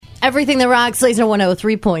Everything That Rocks, Laser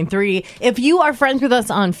 103.3. If you are friends with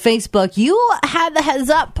us on Facebook, you had the heads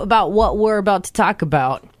up about what we're about to talk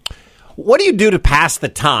about. What do you do to pass the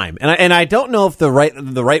time? And I don't know if the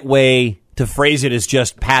right way to phrase it is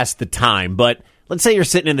just pass the time, but let's say you're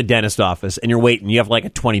sitting in the dentist office and you're waiting. You have like a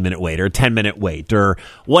 20-minute wait or a 10-minute wait or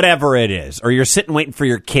whatever it is. Or you're sitting waiting for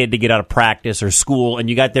your kid to get out of practice or school and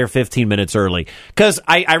you got there 15 minutes early. Because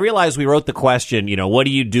I realized we wrote the question, what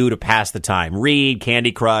do you do to pass the time? Read,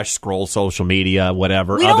 Candy Crush, scroll social media,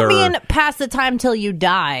 whatever. We don't mean pass the time till you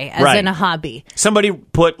die, as in a hobby. Somebody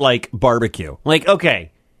put like barbecue. Like,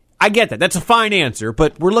 okay, I get that. That's a fine answer.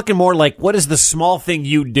 But we're looking more like, what is the small thing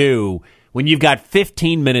you do when you've got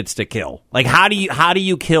 15 minutes to kill? Like, how do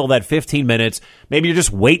you kill that 15 minutes? Maybe you're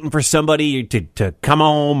just waiting for somebody to come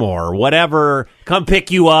home or whatever, come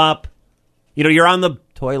pick you up. You're on the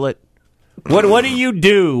toilet. What do you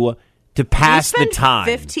do to pass the time?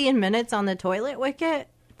 15 minutes on the toilet, Wicket?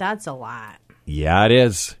 That's a lot. Yeah, it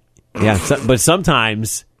is. Yeah, but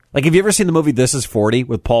sometimes, like, have you ever seen the movie This Is 40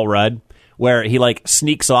 with Paul Rudd? Where he, like,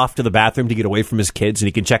 sneaks off to the bathroom to get away from his kids and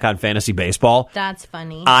he can check on fantasy baseball. That's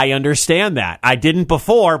funny. I understand that. I didn't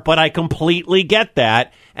before, but I completely get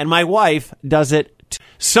that. And my wife does it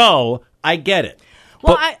so I get it.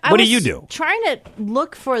 Well, but what do you do? Trying to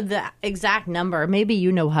look for the exact number. Maybe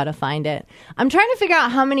you know how to find it. I'm trying to figure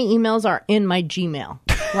out how many emails are in my Gmail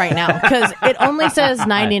right now because it only says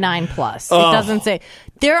 99 plus. It doesn't say.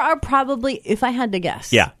 There are probably, if I had to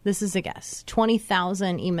guess, this is a guess,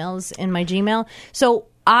 20,000 emails in my Gmail. So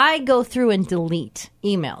I go through and delete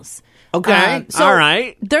emails. Okay. All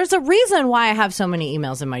right. There's a reason why I have so many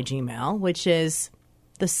emails in my Gmail, which is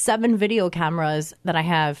the 7 video cameras that I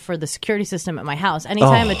have for the security system at my house.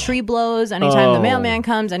 Anytime a tree blows, anytime the mailman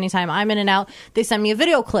comes, anytime I'm in and out, they send me a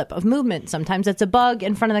video clip of movement. Sometimes it's a bug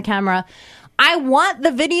in front of the camera. I want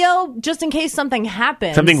the video just in case something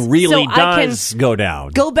happens. Something really does go down.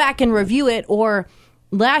 Go back and review it. Or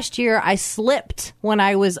last year I slipped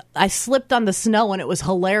I slipped on the snow and it was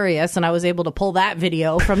hilarious and I was able to pull that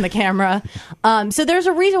video from the camera. So there's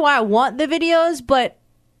a reason why I want the videos, but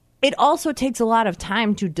it also takes a lot of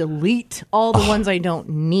time to delete all the ones I don't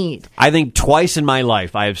need. I think twice in my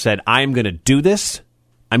life I have said, I'm going to do this.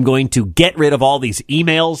 I'm going to get rid of all these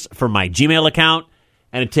emails from my Gmail account.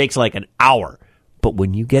 And it takes like an hour. But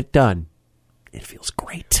when you get done, it feels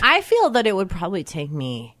great. I feel that it would probably take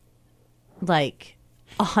me like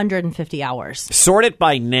 150 hours. Sort it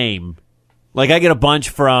by name. Like I get a bunch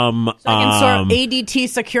from so I can sort ADT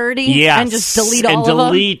security and just delete all of them. And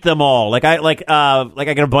delete them all. Like I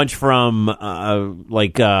get a bunch from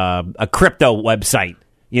a crypto website.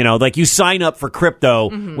 Like you sign up for crypto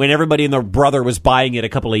when everybody and their brother was buying it a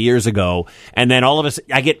couple of years ago. And then all of us,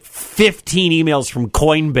 I get 15 emails from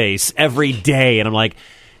Coinbase every day. And I'm like,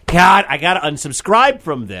 God, I got to unsubscribe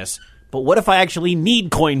from this. But what if I actually need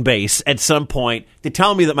Coinbase at some point to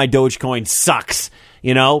tell me that my Dogecoin sucks?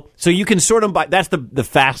 So you can sort them by, that's the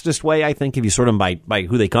fastest way, I think, if you sort them by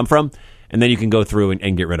who they come from. And then you can go through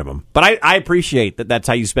and get rid of them. But I appreciate that that's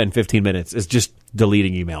how you spend 15 minutes, is just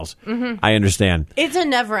deleting emails. I understand. It's a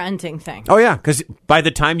never-ending thing. Oh, yeah, because by the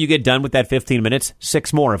time you get done with that 15 minutes,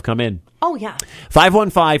 6 more have come in. Oh, yeah.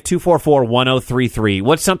 515-244-1033.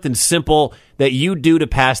 What's something simple that you do to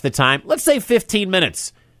pass the time? Let's say 15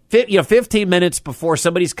 minutes. 15 minutes before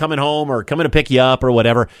somebody's coming home or coming to pick you up or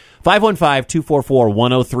whatever.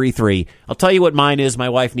 515-244-1033. I'll tell you what mine is. My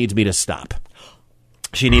wife needs me to stop.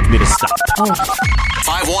 She needs me to stop.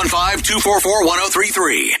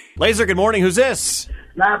 515-244-1033. Laser, good morning. Who's this?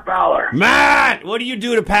 Matt Fowler. Matt, what do you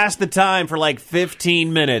do to pass the time for like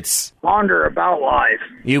 15 minutes? Ponder about life.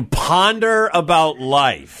 You ponder about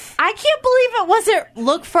life. I can't believe it wasn't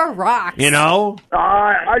look for rocks.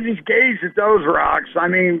 I just gaze at those rocks. I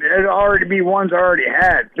mean, it'd already be ones I already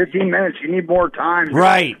had. 15 minutes, you need more time.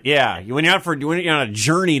 Right, yeah. When you're on a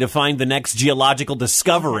journey to find the next geological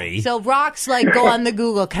discovery. So rocks, like, go on the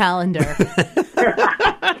Google Calendar. Hey,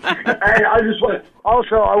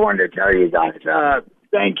 I wanted to tell you guys,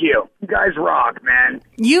 thank you. You guys rock, man.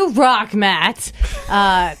 You rock, Matt.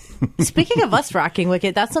 Speaking of us rocking,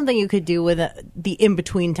 Wicket, that's something you could do with the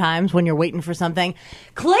in-between times when you're waiting for something.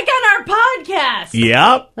 Click on our podcast.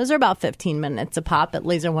 Yep. Those are about 15 minutes a pop at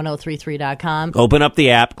laser1033.com. Open up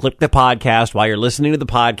the app, click the podcast while you're listening to the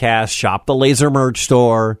podcast, shop the Laser merch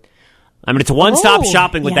store. I mean, it's a one-stop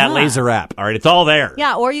shopping with that Laser app. All right, it's all there.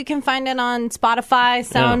 Yeah, or you can find it on Spotify,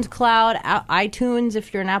 SoundCloud, iTunes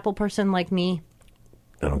if you're an Apple person like me.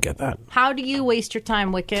 I don't get that. How do you waste your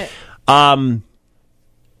time, Wicket?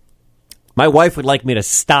 My wife would like me to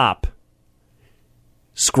stop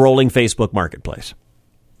scrolling Facebook Marketplace.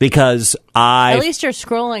 because At least you're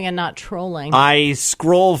scrolling and not trolling. I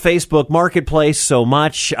scroll Facebook Marketplace so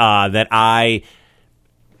much that I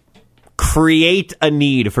create a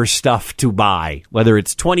need for stuff to buy, whether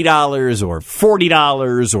it's $20 or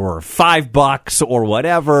 $40 or $5 or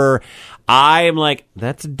whatever. I am like,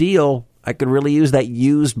 that's a deal. I could really use that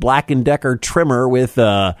used Black & Decker trimmer with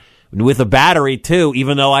a battery too,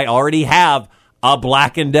 even though I already have a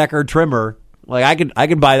Black & Decker trimmer. Like I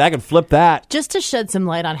could buy that. I could flip that. Just to shed some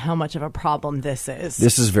light on how much of a problem this is.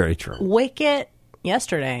 This is very true. Wicket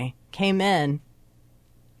yesterday came in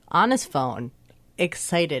on his phone,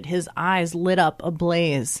 excited, his eyes lit up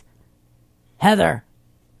ablaze. Heather,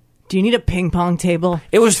 do you need a ping pong table?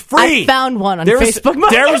 It was free. I found one on Facebook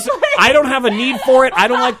Marketplace. I don't have a need for it. I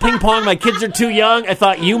don't like ping pong. My kids are too young. I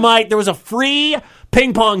thought you might. There was a free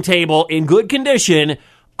ping pong table in good condition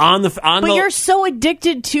But you're so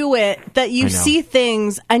addicted to it that you see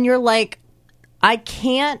things and you're like, I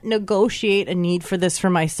can't negotiate a need for this for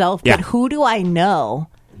myself, but who do I know?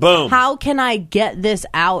 Boom. How can I get this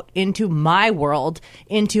out into my world,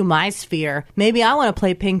 into my sphere? Maybe I want to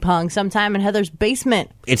play ping pong sometime in Heather's basement.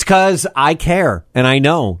 It's because I care, and I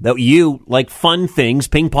know that you like fun things.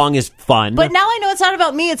 Ping pong is fun. But now I know it's not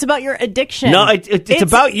about me. It's about your addiction. No, it's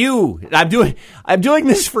about you. I'm doing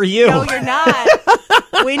this for you. No, you're not.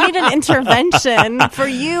 We need an intervention for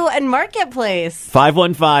you and Marketplace.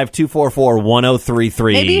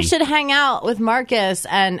 515-244-1033. Maybe you should hang out with Marcus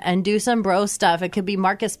and do some bro stuff. It could be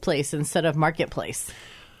Marcus Place instead of Marketplace.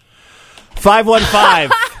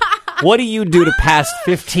 515. What do you do to pass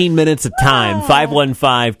 15 minutes of time?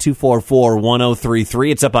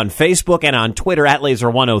 515-244-1033. It's up on Facebook and on Twitter at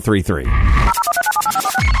Laser1033.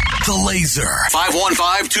 The Laser.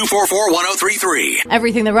 515-244-1033.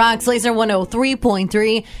 Everything that rocks. Laser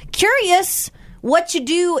 103.3. Curious what you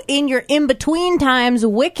do in your in-between times.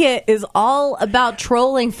 Wicket is all about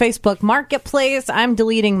trolling Facebook Marketplace. I'm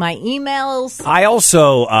deleting my emails. I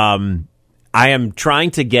also, I am trying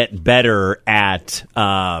to get better at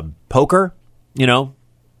poker. You know,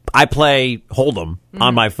 I play Hold'em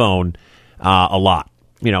on my phone a lot.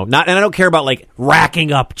 You know, and I don't care about like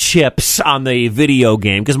racking up chips on the video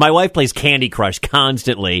game because my wife plays Candy Crush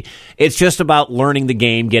constantly. It's just about learning the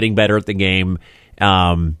game, getting better at the game.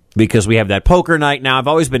 Because we have that poker night now. I've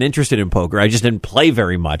always been interested in poker. I just didn't play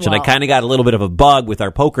very much, and I kind of got a little bit of a bug with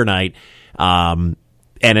our poker night. And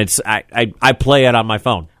it's I play it on my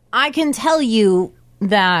phone. I can tell you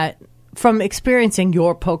that from experiencing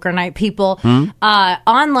your poker night, people,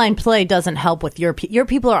 online play doesn't help with your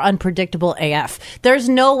people are unpredictable AF. There's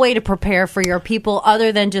no way to prepare for your people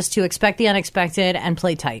other than just to expect the unexpected and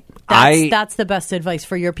play tight. That's the best advice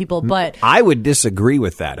for your people. But I would disagree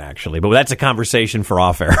with that, actually. But that's a conversation for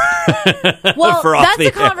off air. Well, that's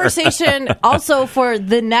a conversation also for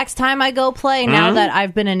the next time I go play, now that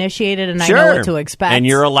I've been initiated and I know what to expect. And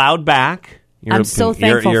you're allowed back. I'm so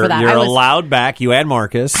thankful for that. You're allowed back. You and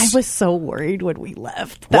Marcus. I was so worried when we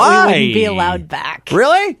left that we wouldn't be allowed back.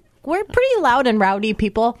 Really? We're pretty loud and rowdy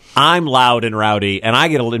people. I'm loud and rowdy, and I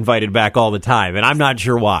get invited back all the time, and I'm not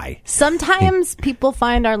sure why. Sometimes people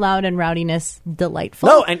find our loud and rowdiness delightful.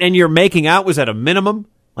 No, and your making out was at a minimum.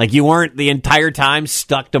 Like, you weren't the entire time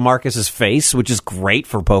stuck to Marcus's face, which is great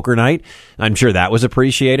for poker night. I'm sure that was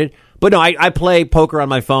appreciated. But no, I play poker on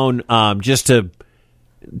my phone just to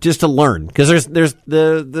learn, because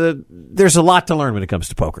there's a lot to learn when it comes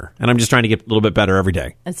to poker, and I'm just trying to get a little bit better every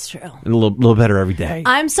day. That's true. And a little better every day.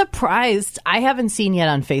 I'm surprised. I haven't seen yet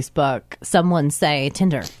on Facebook someone say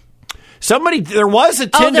Tinder. There was a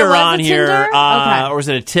Tinder on here, okay. Or was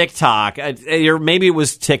it a TikTok? Maybe it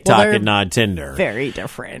was TikTok and not Tinder. Very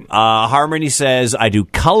different. Harmony says, I do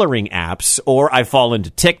coloring apps, or I fall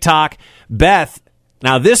into TikTok. Beth,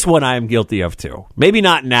 now this one I am guilty of too. Maybe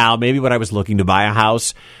not now, maybe when I was looking to buy a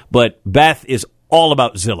house, but Beth is all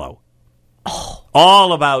about Zillow. Oh.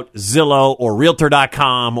 All about Zillow or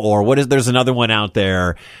Realtor.com, or there's another one out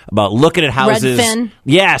there about looking at houses. Redfin.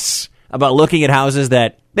 Yes. About looking at houses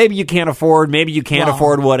that maybe you can't afford, maybe you can't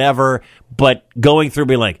afford, whatever, but going through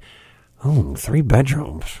be like, 3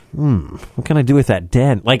 bedrooms. What can I do with that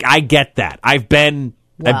den? Like, I get that. I've been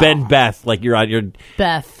Beth. Like, you're on your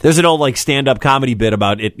Beth. There's an old like stand-up comedy bit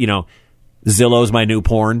about it, you know, Zillow's my new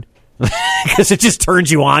porn. Because it just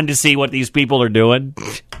turns you on to see what these people are doing.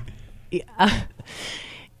 Yeah.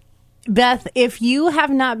 Beth, if you have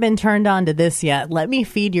not been turned on to this yet, let me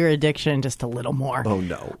feed your addiction just a little more. Oh,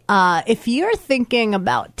 no. If you're thinking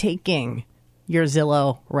about taking your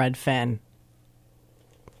Zillow Redfin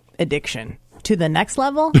addiction to the next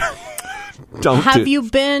level, have you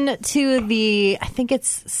been to I think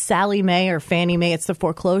it's Sallie Mae or Fannie Mae, it's the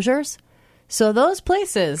foreclosures? So those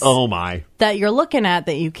places Oh, my. that you're looking at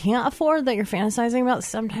that you can't afford, that you're fantasizing about,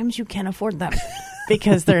 sometimes you can afford them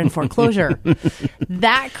because they're in foreclosure.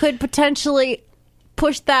 That could potentially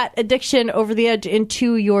push that addiction over the edge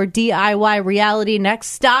into your DIY reality. Next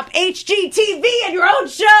stop, HGTV and your own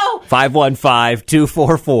show.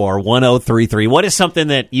 515-244-1033. What is something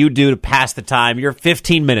that you do to pass the time? Your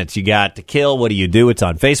 15 minutes you got to kill. What do you do? It's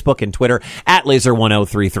on Facebook and Twitter at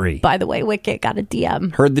Laser1033. By the way, Wicket got a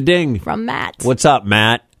DM Heard the ding. from Matt. What's up,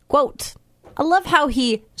 Matt? Quote, I love how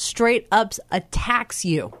he straight up attacks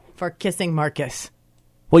you for kissing Marcus.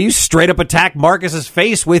 Well, you straight up attack Marcus's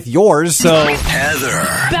face with yours, so...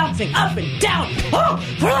 Heather. Bouncing up and down for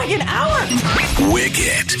like an hour.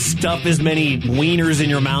 Wicket. Stuff as many wieners in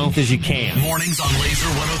your mouth as you can. Mornings on Laser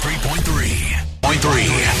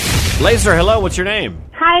 103.3. Laser, hello, what's your name?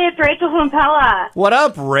 Hi, it's Rachel from Pella. What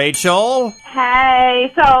up, Rachel?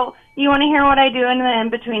 Hey, so you want to hear what I do in the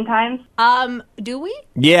in-between times? Do we?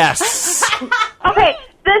 Yes. Okay,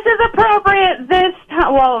 this is appropriate this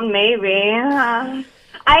time. Well, maybe.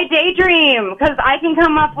 I daydream because I can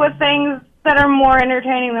come up with things that are more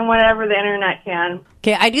entertaining than whatever the internet can.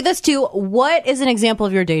 Okay, I do this too. What is an example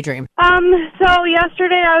of your daydream? So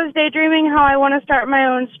yesterday I was daydreaming how I want to start my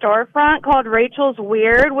own storefront called Rachel's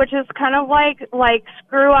Weird, which is kind of like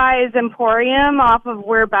Screw Eyes Emporium off of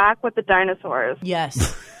We're Back with the Dinosaurs.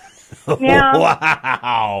 Yes. Yeah.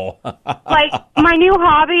 Wow. Like, my new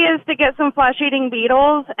hobby is to get some flesh-eating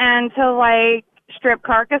beetles and to, strip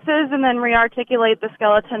carcasses and then rearticulate the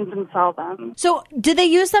skeletons and sell them. So, do they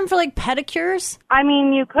use them for, pedicures? I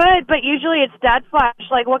mean, you could, but usually it's dead flesh.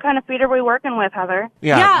 Like, what kind of feet are we working with, Heather?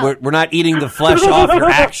 Yeah. We're not eating the flesh off your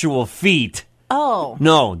actual feet. Oh.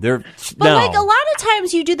 No, they're... But, no. a lot of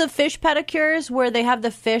times you do the fish pedicures where they have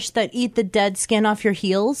the fish that eat the dead skin off your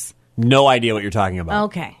heels. No idea what you're talking about.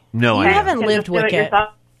 Okay. No you idea. haven't You can lived just do it Wicket. yourself.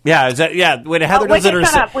 Yeah, is that, yeah, when Heather does it Wicket,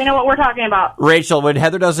 shut herself... up. We know what we're talking about. Rachel, when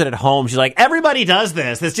Heather does it at home, she's like, everybody does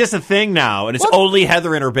this. It's just a thing now, and it's only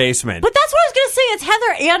Heather in her basement. But that's what I was going to say. It's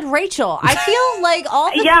Heather and Rachel. I feel like all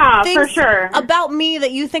the Yeah, things for sure. about me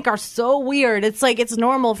that you think are so weird, it's like it's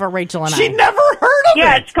normal for Rachel and She I. never heard of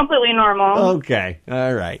Yeah, it. it's completely normal. Okay,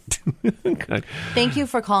 all right. Good. Thank you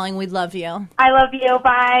for calling. We love you. I love you.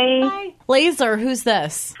 Bye. Bye. Laser, who's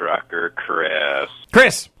this? Trucker Chris.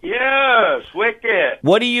 Chris, Yes, Wicket.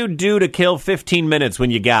 what do you do to kill 15 minutes when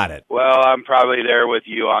you got it? Well, I'm probably there with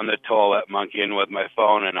you on the toilet monkeying with my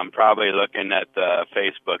phone, and I'm probably looking at the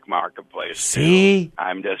Facebook Marketplace. See?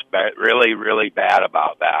 I'm just really, really bad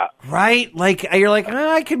about that. Right? Like, you're like,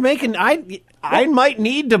 I could make I might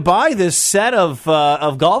need to buy this set of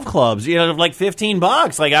golf clubs, of like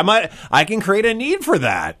 $15. Like, I can create a need for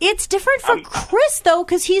that. It's different for Chris, though,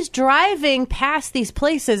 because he's driving past these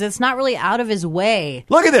places. It's not really out of his way.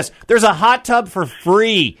 Look at this. There's a hot tub for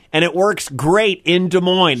free, and it works great in Des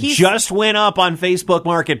Moines. Just went up on Facebook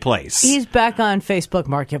Marketplace. He's back on Facebook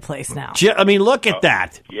Marketplace now. Look at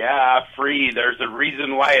that. Yeah, free. There's a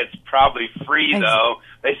reason why it's probably free, though.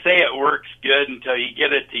 They say it works good until you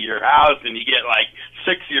get it to your house and you get like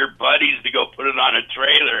 6 of your buddies to go put it on a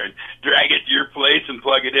trailer and drag it to your place and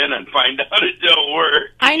plug it in and find out it don't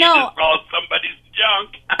work. I know. You just call somebody's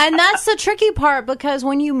junk. And that's the tricky part, because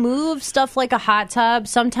when you move stuff like a hot tub,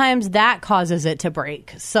 sometimes that causes it to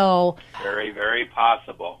break. So Very, very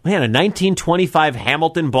possible. Man, a 1925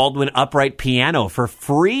 Hamilton Baldwin upright piano for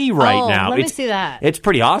free right now. Let me see that. It's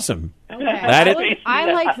pretty awesome. Okay. That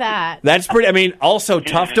I like that. That's pretty, also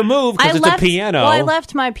tough to move because it's a piano. Well, I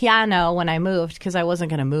left my piano when I moved because I wasn't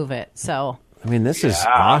going to move it. So this is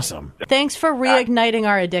awesome. thanks for reigniting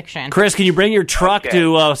our addiction. Chris, can you bring your truck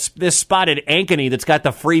to this spot at Ankeny that's got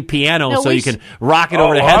the free piano so you can rock it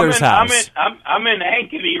over to Heather's house? I'm in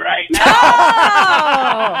Ankeny right now.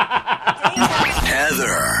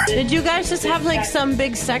 Heather. Did you guys just have some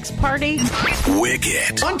big sex party?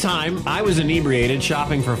 Wicket. One time, I was inebriated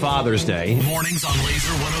shopping for Father's Day. Mornings on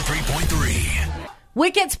Laser 103.3.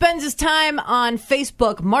 Wicket spends his time on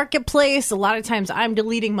Facebook Marketplace. A lot of times I'm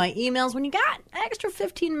deleting my emails. When you got an extra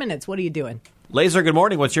 15 minutes, what are you doing? Laser, good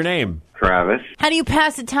morning. What's your name? Travis. How do you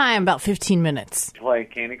pass the time? About 15 minutes. Play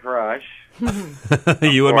Candy Crush.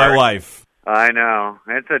 You and my wife. I know.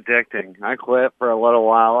 It's addicting. I quit for a little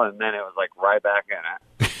while, and then it was right back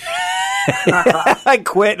in it. I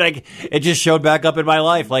quit. It just showed back up in my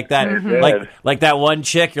life like that. did. Like that one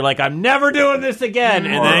chick. You're like, I'm never doing this again.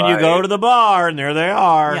 And then you Right. go to the bar, and there they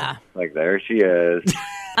are. Yeah. There she is.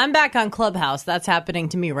 I'm back on Clubhouse. That's happening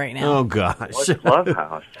to me right now. Oh, gosh. What's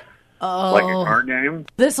Clubhouse? Like a card game?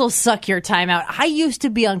 This will suck your time out. I used to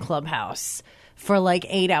be on Clubhouse for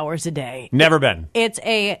 8 hours a day. Never been. It's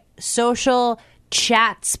a social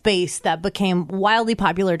chat space that became wildly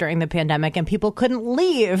popular during the pandemic and people couldn't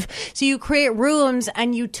leave. So you create rooms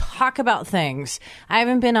and you talk about things. I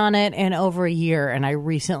haven't been on it in over a year, and I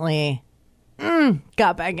recently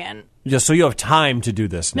got back in. Just so you have time to do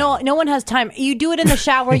this now. No one has time. You do it in the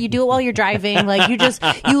shower. You do it while you're driving. Like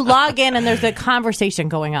you log in and there's a conversation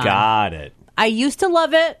going on. Got it. I used to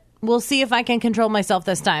love it. We'll see if I can control myself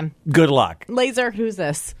this time. Good luck. Laser, who's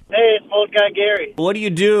this? Hey, it's old guy Gary. What do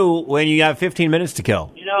you do when you have 15 minutes to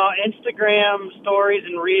kill? You know, Instagram stories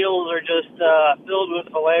and reels are just filled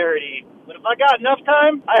with hilarity. But if I got enough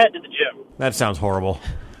time, I head to the gym. That sounds horrible.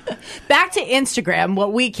 Back to Instagram,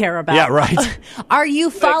 what we care about. Yeah, right. Are you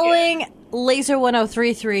following Laser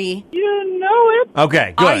 1033? You know it.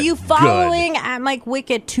 Okay, good. Are you following at Mike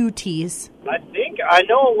Wicket 2Ts? I think I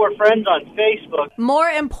know we're friends on Facebook. More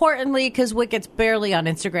importantly, because Wicket's barely on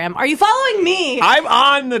Instagram, are you following me? I'm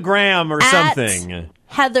on the gram or At something.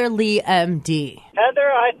 Heather Lee MD.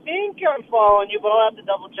 Heather, I think I'm following you, but I'll have to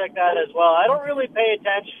double check that as well. I don't really pay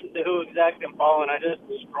attention to who exactly I'm following. I just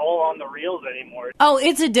scroll on the reels anymore. Oh,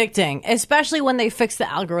 it's addicting, especially when they fix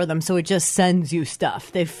the algorithm so it just sends you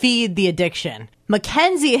stuff. They feed the addiction.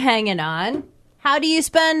 Mackenzie hanging on. How do you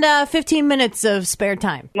spend 15 minutes of spare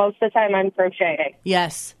time? Most of the time I'm crocheting.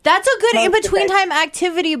 Yes. That's a good Most of the in-between time. time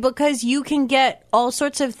activity because you can get all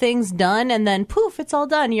sorts of things done and then poof, it's all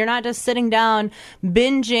done. You're not just sitting down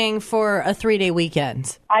binging for a 3-day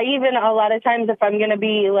weekend. I even, a lot of times, if I'm going to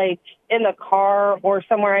be like in the car or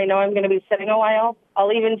somewhere I know I'm going to be sitting a while,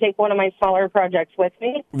 I'll even take one of my smaller projects with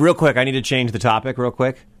me. Real quick, I need to change the topic real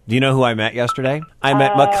quick. Do you know who I met yesterday? I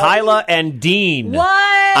met Michaela and Dean. What?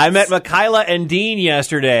 I met Michaela and Dean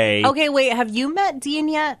yesterday. Okay, wait, have you met Dean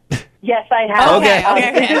yet? Yes, I have.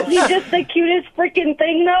 Okay. Isn't he just the cutest freaking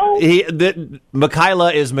thing, though?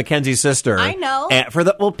 Michaela is Mackenzie's sister. I know. And for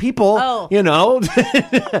the people, you know.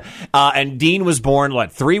 And Dean was born,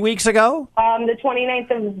 3 weeks ago? The 29th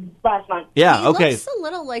of last month. Yeah, He okay. looks a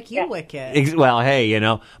little like you, Wicket. Well, hey, you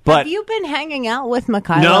know. But Have you been hanging out with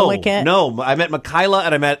Michaela, Wicket? No. I met Michaela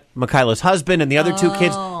and I met Michaela's husband and the other two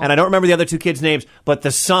kids. And I don't remember the other two kids' names, but the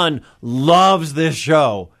son loves this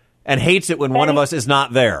show and hates it when one of us is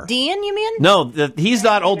not there. Dean, you mean? No, he's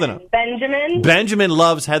not old enough. Benjamin? Benjamin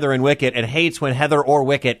loves Heather and Wicket and hates when Heather or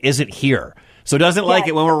Wicket isn't here. So doesn't like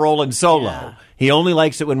it when we're rolling solo. Yeah. He only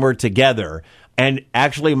likes it when we're together. And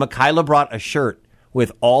actually, Michaela brought a shirt with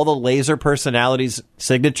all the Laser personalities'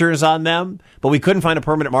 signatures on them, but we couldn't find a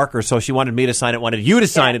permanent marker, so she wanted me to sign it, wanted you to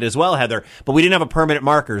sign it as well, Heather, but we didn't have a permanent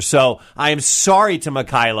marker, so I am sorry to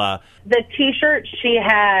Michaela. The T-shirt she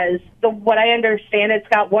has, what I understand, it's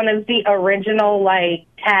got one of the original,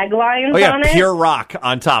 taglines on it. Pure rock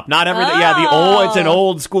on top. Not everything. It's an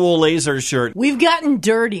old school Laser shirt. We've gotten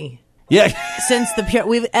dirty. Yeah. Since the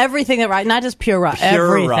we've everything that right, not just pure rock, pure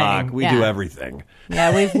everything. Rock. We do everything.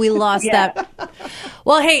 Yeah, we lost that.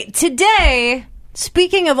 Well, hey, today,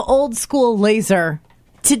 speaking of old school Laser,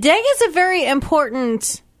 today is a very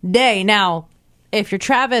important day. Now, if you're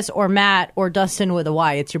Travis or Matt or Dustin with a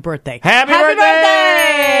Y, it's your birthday. Happy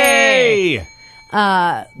birthday!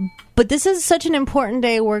 But this is such an important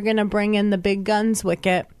day. We're gonna bring in the big guns,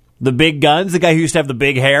 Wicket. The big guns, the guy who used to have the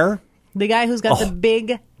big hair. The guy who's got the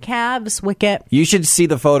big calves, Wicket. You should see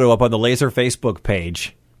the photo up on the Laser Facebook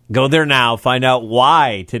page. Go there now. Find out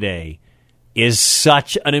why today is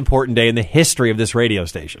such an important day in the history of this radio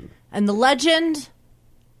station. And the legend,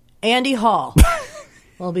 Andy Hall,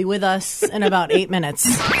 will be with us in about 8 minutes.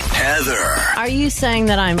 Heather. Are you saying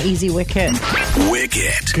that I'm easy, Wicket?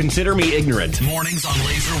 Wicket. Consider me ignorant. Mornings on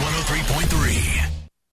Laser 103.3.